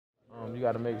you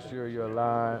got to make sure you're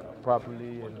aligned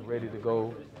properly and ready to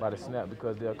go by the snap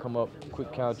because they'll come up,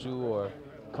 quick count you, or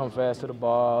come fast to the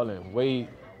ball and wait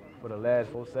for the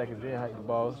last 4 seconds, then hike the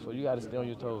ball. So you got to stay on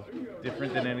your toes.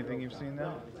 Different than anything you've seen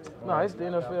now? No, it's the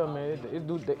NFL, man.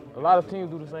 A lot of teams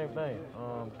do the same thing.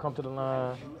 Come to the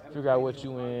line, figure out what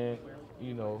you in,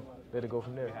 let it go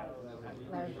from there.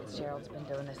 Larry Fitzgerald's been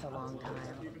doing this a long time.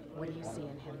 What do you see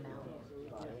in him now?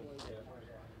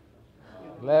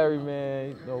 Larry,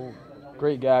 man,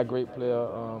 great guy, great player.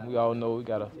 We all know he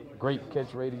got a great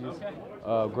catch radius,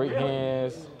 great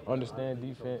hands, understand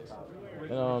defense.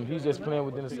 And he's just playing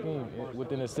within the scheme,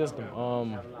 within the system.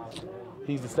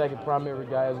 He's the second primary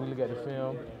guy as we look at the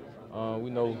film.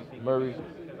 We know Murray,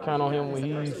 count on him when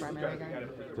he's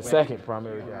the second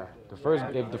primary guy.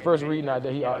 If the first reading out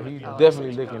there, he's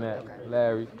definitely looking at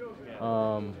Larry.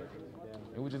 And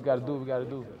we just got to do what we got to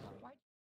do.